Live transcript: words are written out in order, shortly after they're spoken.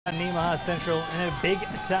Nemaha Central in a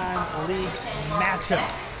big-time league matchup.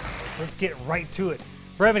 Let's get right to it.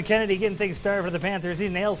 Brevin Kennedy getting things started for the Panthers. He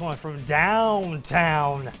nails one from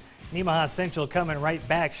downtown. Nemaha Central coming right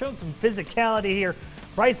back. Showed some physicality here.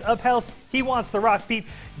 Bryce Uphouse, he wants the rock beat.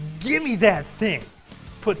 Give me that thing.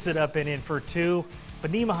 Puts it up and in for two.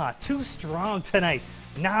 But Nemaha, too strong tonight.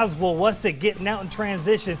 Naswell Wussick getting out in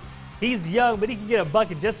transition. He's young, but he can get a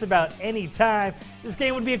bucket just about any time. This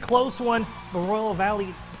game would be a close one, but Royal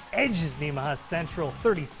Valley edges Nemaha Central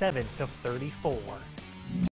 37-34.